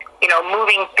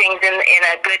 moving things in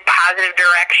a good positive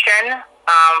direction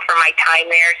for my time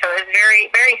there. So it was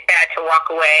very, very sad to walk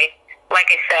away. Like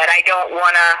I said, I don't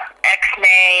want to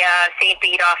ex-nay St.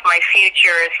 Bede off my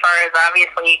future as far as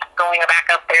obviously going back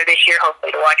up there this year,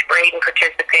 hopefully to watch Braden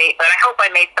participate. But I hope I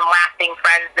made some lasting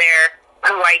friends there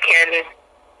who I can,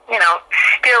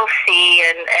 still see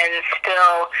and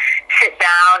still sit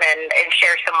down and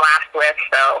share some laughs with.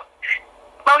 So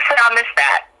mostly I'll miss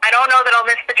that. I don't know that I'll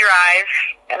miss the drive,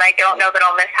 and I don't know that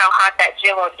I'll miss how hot that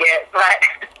gym will get,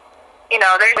 but,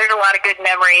 there's a lot of good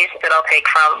memories that I'll take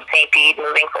from St. Bede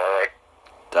moving forward.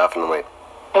 Definitely.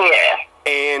 Yeah.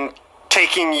 And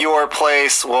taking your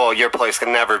place, well, your place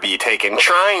can never be taken,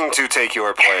 trying to take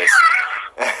your place.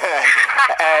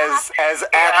 as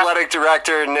athletic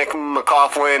director Nick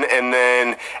McCaughlin, and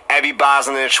then Abby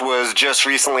Bosnich was just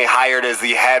recently hired as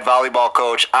the head volleyball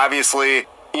coach. Obviously,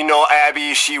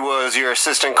 Abby, she was your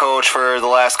assistant coach for the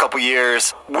last couple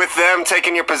years. With them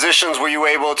taking your positions, were you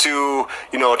able to,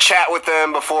 chat with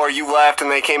them before you left and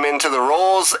they came into the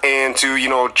roles, and to,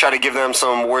 try to give them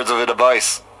some words of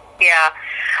advice? Yeah.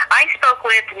 I spoke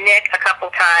with Nick a couple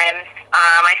times.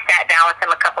 I sat down with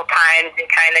him a couple times and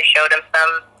kind of showed him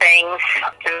some things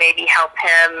to maybe help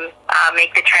him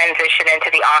make the transition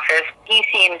into the office. He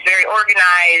seems very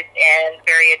organized and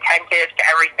very attentive to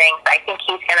everything. So I think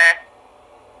he's going to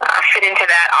fit into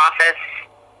that office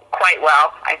quite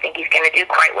well. I think he's going to do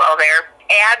quite well there.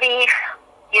 Abby,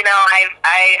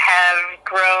 I have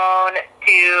grown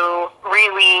to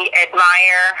really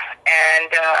admire and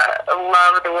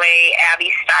love the way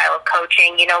Abby's style of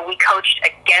coaching. We coached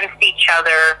against each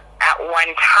other at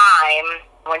one time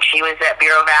when she was at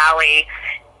Bureau Valley,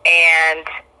 and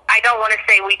I don't want to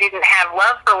say we didn't have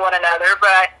love for one another,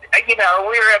 but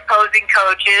we were opposing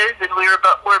coaches, and we're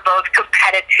both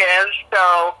competitive.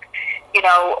 So,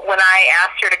 when I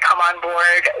asked her to come on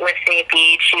board with St.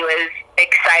 Bede, she was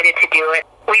excited to do it.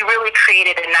 We really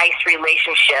created a nice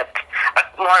relationship,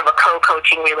 more of a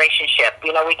co-coaching relationship.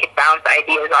 We could bounce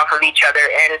ideas off of each other,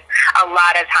 and a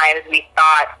lot of times we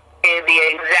thought in the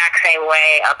exact same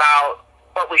way about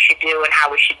what we should do and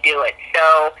how we should do it.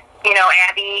 So,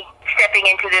 Abby stepping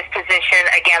into this position,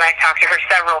 again, I talked to her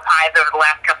several times over the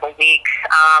last couple of weeks.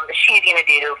 She's going to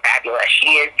do fabulous.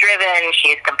 She is driven, she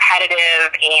is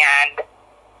competitive, and,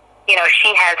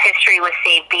 she has history with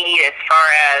St. Bede as far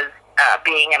as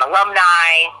being an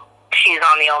alumni. She's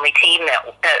on the only team that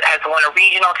has won a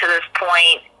regional to this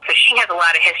point. So she has a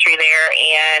lot of history there,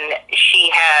 and she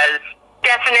has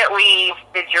definitely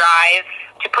the drive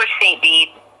to push St. Bede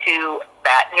to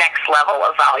that next level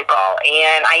of volleyball,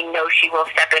 and I know she will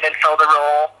step in and fill the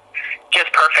role just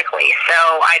perfectly. So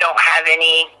I don't have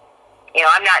any,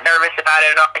 I'm not nervous about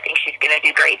it at all. I think she's going to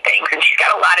do great things, and she's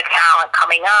got a lot of talent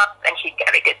coming up, and she's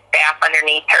got a good staff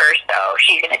underneath her, so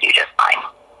she's going to do just fine.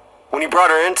 When you brought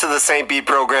her into the St. Bede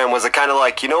program, was it kind of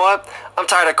like, you know what? I'm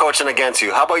tired of coaching against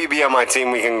you. How about you be on my team?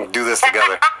 We can do this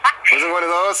together. Was it one of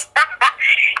those?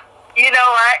 You know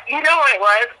what? You know what it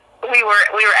was? We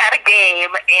were at a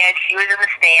game, and she was in the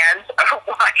stands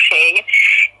watching,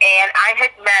 and I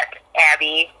had met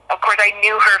Abby. Of course, I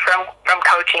knew her from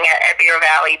coaching at Bureau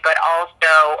Valley, but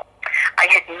also I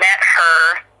had met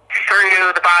her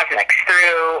through the Bosniks,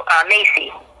 through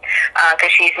Macy, because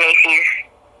she's Macy's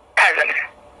cousin.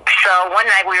 So one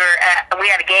night we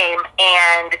had a game,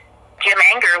 and Jim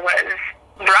Anger was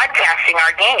broadcasting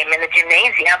our game in the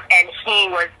gymnasium, and he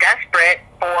was desperate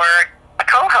for a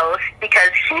co-host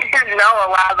because he didn't know a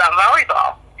lot about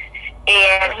volleyball.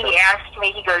 And he asked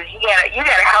me, he goes, you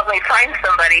gotta help me find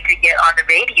somebody to get on the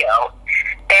radio.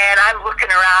 And I'm looking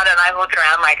around, and I'm looking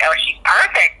around like, oh, she's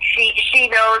perfect. She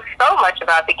knows so much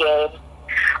about the game.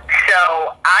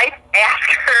 So I ask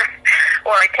her,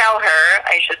 or I tell her,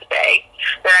 I should say,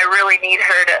 that I really need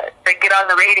her to get on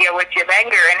the radio with Jim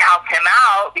Enger and help him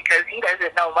out because he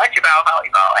doesn't know much about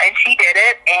volleyball. And she did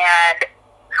it, and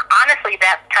honestly,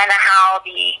 that's kind of how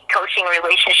the coaching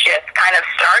relationship kind of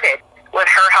started, with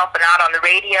her helping out on the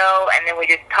radio, and then we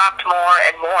just talked more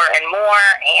and more and more,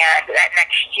 and that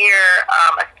next year,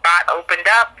 a spot opened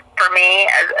up for me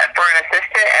for an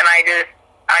assistant, and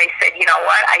I said, you know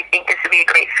what, I think this would be a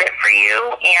great fit for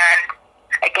you, and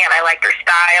again, I liked her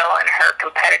style and her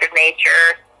competitive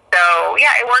nature. So,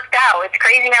 yeah, it worked out. It's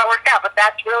crazy how it worked out, but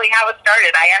that's really how it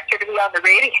started. I asked her to be on the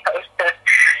radio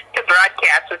to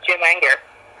broadcast with Jim Enger.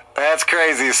 That's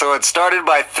crazy. So it started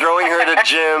by throwing her to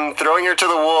Jim, throwing her to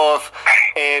the Wolf,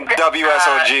 and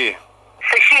WSOG.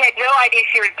 So she had no idea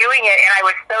she was doing it, and I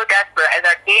was so desperate as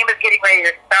our game was getting ready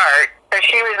to start. So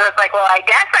she was just like, well, I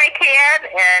guess I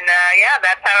can. And, yeah,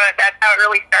 that's how it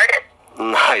really started.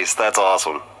 Nice. That's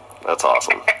awesome. That's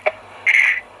awesome.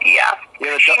 Yeah.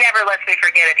 She never lets me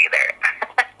forget it either.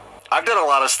 I've done a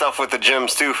lot of stuff with the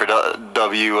gyms, too, for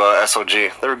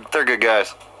WSOG. They're good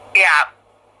guys. Yeah.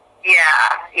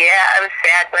 Yeah, I was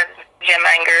sad when Jim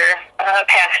Enger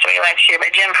passed away last year, but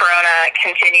Jim Perona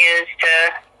continues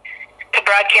to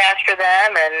broadcast for them,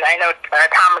 and I know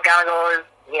Tom McGonigal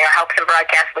helps him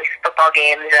broadcast these football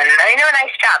games, and they do a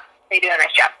nice job. They do a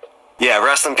nice job. Yeah,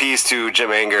 rest in peace to Jim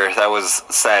Enger. That was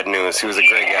sad news. He was a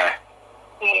great guy.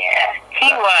 Yeah, he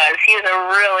was. He was a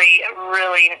really,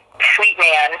 really sweet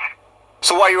man.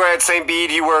 So while you were at St.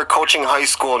 Bede, you were coaching high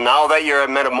school. Now that you're at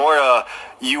Metamora,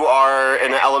 you are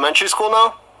in an elementary school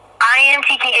now? I am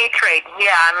teaching 8th grade. Yeah,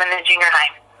 I'm in the junior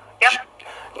high.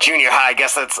 Yep. Junior high, I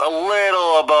guess that's a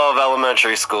little above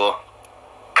elementary school.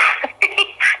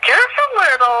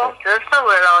 Just a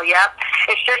little, yep.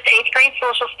 It's just 8th grade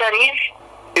social studies.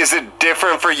 Is it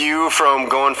different for you from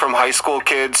going from high school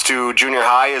kids to junior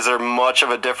high? Is there much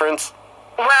of a difference?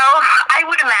 Well, I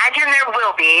would imagine there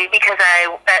will be, because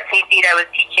at St. Bede I was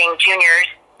teaching juniors.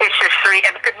 It's just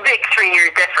a big 3-year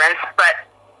difference, but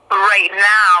right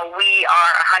now we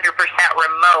are 100%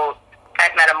 remote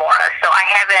at Metamora, so I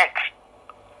haven't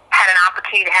had an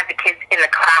opportunity to have the kids in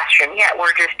the classroom yet.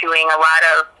 We're just doing a lot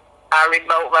of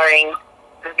remote learning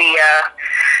via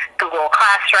Google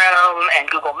Classroom and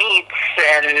Google Meets,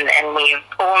 and we've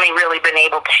only really been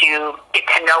able to get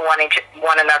to know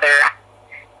one another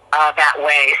that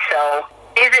way. So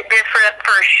is it different?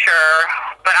 For sure.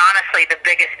 But honestly, the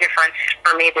biggest difference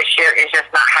for me this year is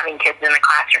just not having kids in the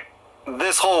classroom.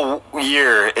 This whole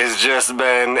year has just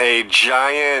been a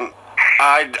giant,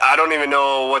 I don't even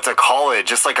know what to call it,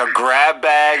 just like a grab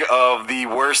bag of the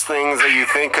worst things that you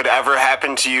think could ever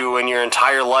happen to you in your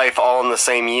entire life all in the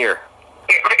same year.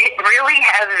 It really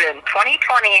has been. 2020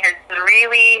 has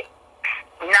really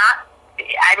not.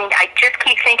 I mean, I just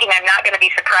keep thinking I'm not going to be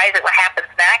surprised at what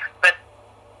happens next, but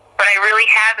I really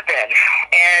have been,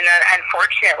 and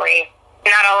unfortunately,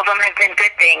 not all of them have been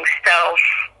good things. So,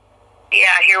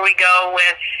 yeah, here we go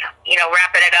with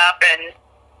wrapping it up and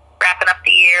wrapping up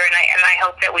the year, and I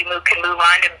hope that we can move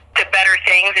on to better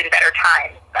things and better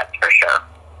times. That's for sure.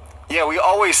 Yeah, we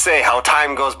always say how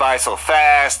time goes by so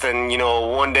fast, and,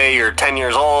 one day you're 10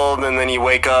 years old, and then you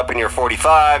wake up and you're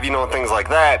 45, things like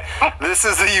that. This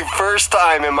is the first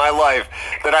time in my life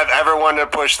that I've ever wanted to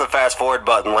push the fast forward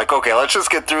button. Like, okay, let's just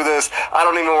get through this. I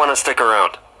don't even want to stick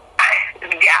around.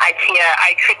 Yeah,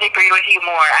 I couldn't agree with you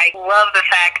more. I love the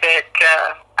fact that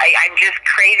I'm just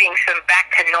craving some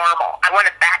back to normal. I want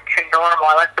it back to normal.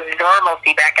 I want some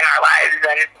normalcy back in our lives,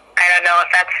 and I don't know if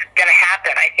that's going to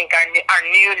happen. I think our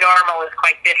new normal is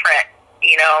quite different,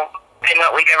 than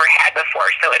what we've ever had before.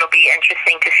 So it'll be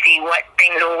interesting to see what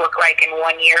things will look like in 1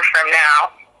 year from now.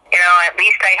 At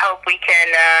least I hope we can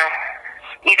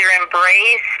either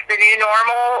embrace the new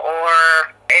normal, or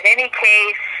in any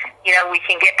case, we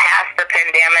can get past the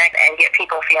pandemic and get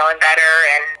people feeling better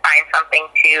and find something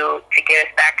to get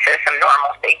us back to some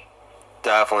normalcy.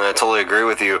 Definitely, I totally agree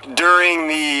with you. During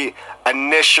the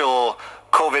initial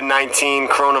COVID-19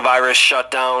 coronavirus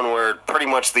shutdown, where pretty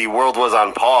much the world was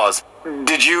on pause,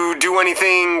 did you do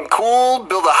anything cool?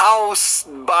 Build a house?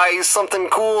 Buy something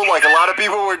cool? Like, a lot of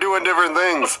people were doing different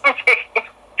things.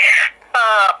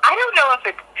 I don't know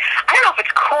if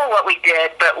it's cool what we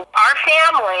did, but our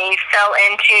family fell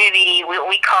into what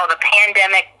we call the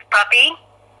pandemic puppy.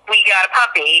 We got a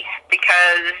puppy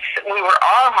because we were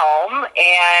all home,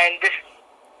 and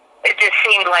it just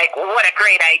seemed like what a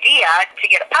great idea to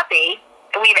get a puppy.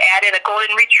 We've added a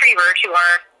golden retriever to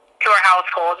our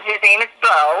household. His name is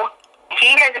Bo.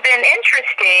 He has been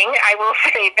interesting, I will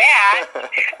say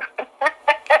that.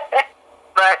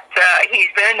 But he's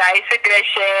been a nice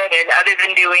addition, and other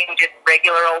than doing just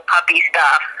regular old puppy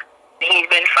stuff, he's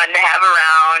been fun to have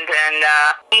around, and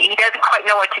he doesn't quite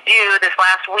know what to do this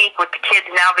last week with the kids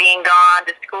now being gone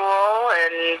to school,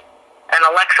 and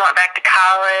Alexa went back to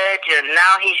college, and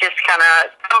now he's just kind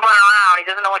of stumbling around.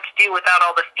 He doesn't know what to do without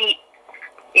all the feet,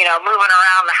 moving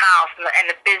around the house and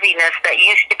the busyness that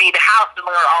used to be the house when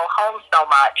we were all home so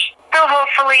much. So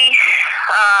hopefully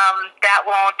that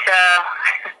won't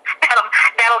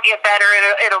that'll get better.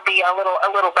 It'll be a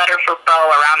little better for Bo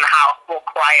around the house, a little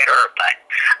quieter, but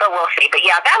we'll see. But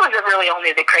yeah, that was really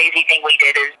only the crazy thing we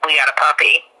did is we got a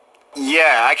puppy.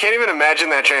 Yeah, I can't even imagine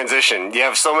that transition. You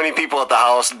have so many people at the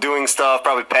house doing stuff,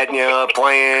 probably petting you up,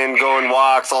 playing, going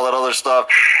walks, all that other stuff.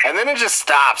 And then it just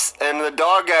stops, and the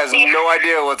dog has no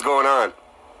idea what's going on.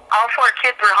 All 4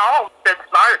 kids were home since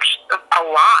March, a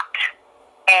lot.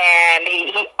 And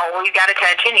he always got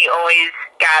attention. He always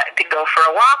got to go for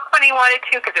a walk when he wanted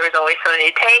to, because there was always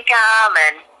somebody to take him,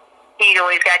 and he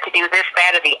always got to do this,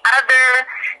 that, or the other.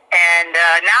 And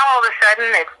now all of a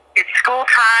sudden it's school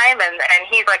time, and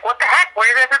he's like, what the heck?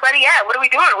 Where's everybody at? What are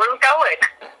we doing? Where are we going?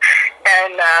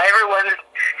 And everyone's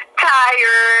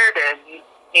tired, and,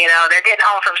 they're getting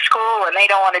home from school, and they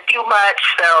don't want to do much.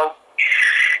 So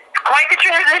quite the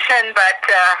transition, but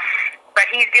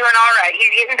he's doing all right.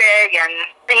 He's getting big,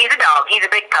 and he's a dog. He's a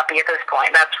big puppy at this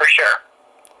point, that's for sure.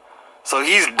 So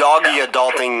he's doggy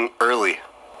adulting early.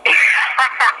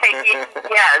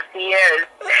 Yes, he is.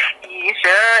 He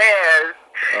sure is.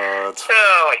 That's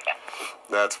funny.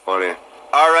 That's funny.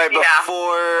 All right,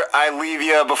 before I leave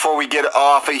you, before we get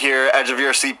off of here, Edge of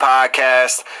Your Seat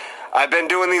podcast, I've been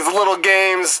doing these little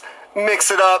games, mix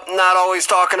it up, not always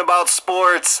talking about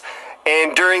sports.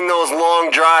 And during those long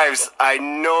drives, I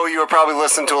know you were probably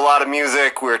listening to a lot of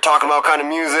music. We were talking about kind of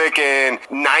music, and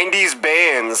 90s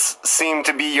bands seem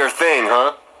to be your thing,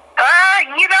 huh?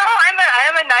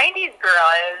 I'm a 90s girl.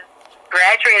 I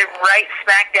graduated right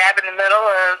smack dab in the middle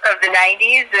of the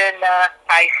 90s, and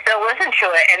I still listen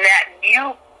to it. And that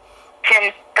you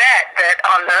can bet that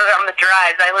on the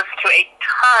drives, I listen to a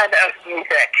ton of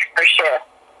music, for sure.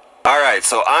 All right,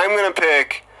 so I'm going to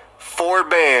pick 4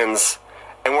 bands,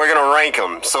 and we're going to rank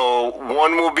them. So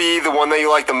 1 will be the one that you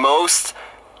like the most,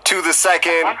 2 the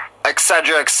second,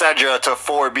 etc., to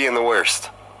 4 being the worst.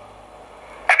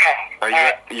 Okay. Are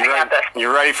you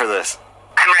ready for this?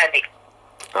 I'm ready.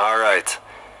 All right.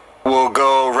 We'll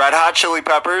go Red Hot Chili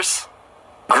Peppers,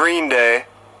 Green Day,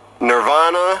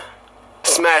 Nirvana,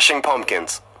 Smashing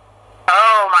Pumpkins.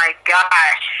 Oh my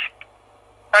gosh.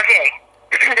 Okay,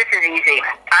 this is easy.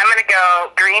 I'm going to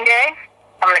go Green Day.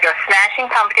 I'm going to go Smashing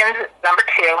Pumpkins, number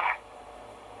 2.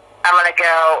 I'm going to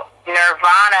go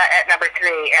Nirvana at number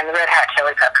 3, and the Red Hot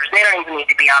Chili Peppers. They don't even need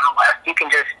to be on the list. You can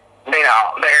just,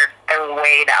 they're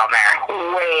way down there.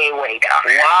 Way down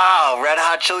there. Wow, Red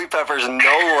Hot Chili Peppers,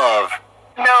 no love.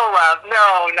 No love.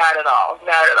 No, not at all.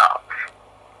 Not at all.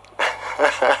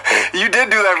 You did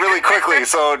do that really quickly,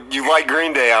 so you like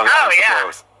Green Day, I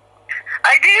suppose.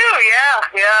 I do,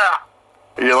 yeah.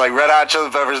 You're like, Red Hot Chili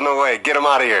Peppers, no way. Get them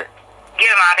out of here. Get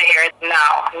them out of here.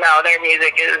 No, their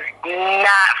music is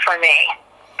not for me.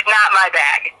 Not my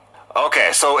bag.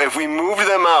 Okay, so if we moved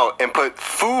them out and put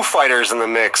Foo Fighters in the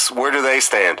mix, where do they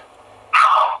stand?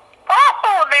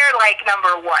 Oh, they're like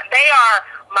number one. They are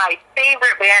my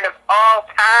favorite band of all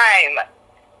time.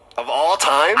 Of all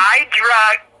time? Of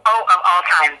all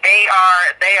time. They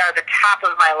are the top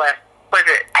of my list. Was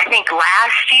it, I think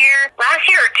last year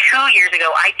or 2 years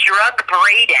ago, I drug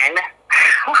Braden,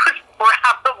 who was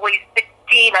probably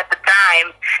 16 at the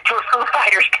time, to a Foo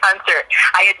Fighters concert.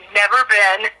 I had never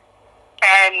been,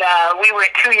 and we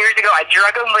went 2 years ago. I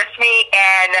drug him with me,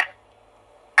 and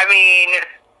I mean,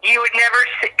 you would never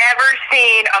ever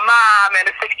seen a mom and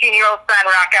a 16-year-old son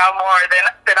rock out more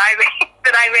than I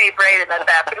made Braden at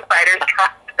that Foo Fighters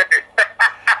concert.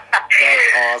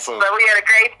 That's awesome. But we had a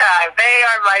great time. They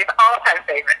are my all-time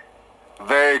favorite.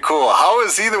 Very cool. How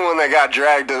is he the one that got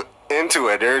dragged into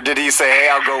it? Or did he say, hey,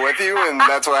 I'll go with you, and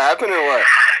that's what happened, or what?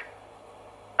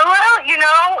 Well,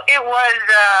 it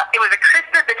was a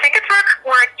Christmas. The tickets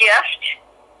were a gift,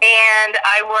 and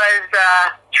I was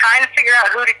trying to figure out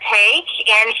who to take,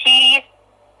 and he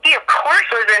of course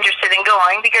was interested in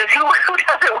going, because who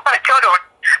doesn't want to go to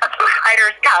a Foo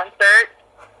Fighters concert?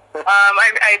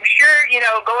 I'm sure,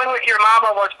 going with your mom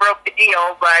almost broke the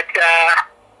deal, but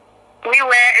we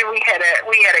went and we had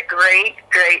a great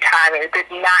time. It did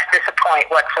not disappoint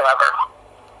whatsoever.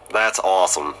 That's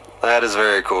awesome. That is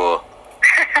very cool.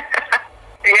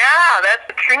 Yeah, that's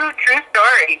a true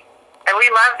story. And we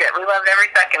loved it. We loved every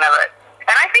second of it.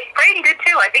 And I think Brady did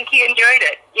too. I think he enjoyed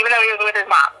it, even though he was with his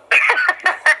mom.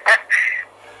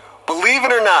 Believe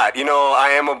it or not,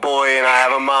 I am a boy and I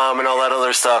have a mom and all that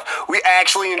other stuff. We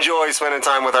actually enjoy spending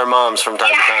time with our moms from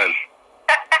time to time.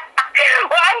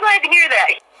 Well, I'm glad to hear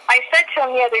that. I said to him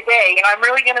the other day, I'm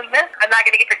really going to miss, I'm not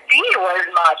going to get to see you as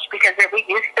much, because we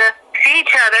used to see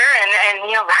each other and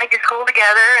ride to school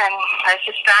together, and that's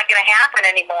just not going to happen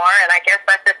anymore. And I guess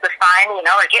that's just a sign,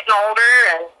 we're getting older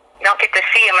and you don't get to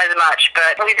see him as much.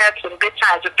 But we've had some good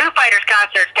times. The Foo Fighters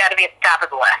concert's got to be at the top of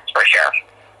the list, for sure.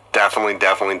 Definitely.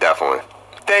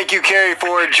 Thank you, Carrie,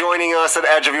 for joining us at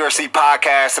Edge of Your Seat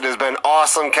podcast. It has been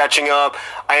awesome catching up.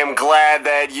 I am glad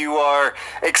that you are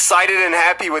excited and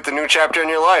happy with the new chapter in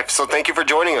your life. So thank you for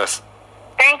joining us.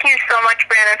 Thank you so much,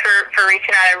 Brandon, for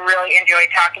reaching out. I really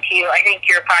enjoyed talking to you. I think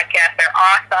your podcasts are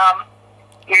awesome.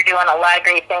 You're doing a lot of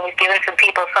great things, giving some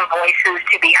people some voices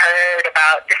to be heard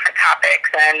about different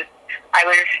topics. And I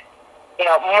was,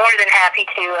 more than happy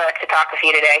to talk with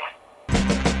you today.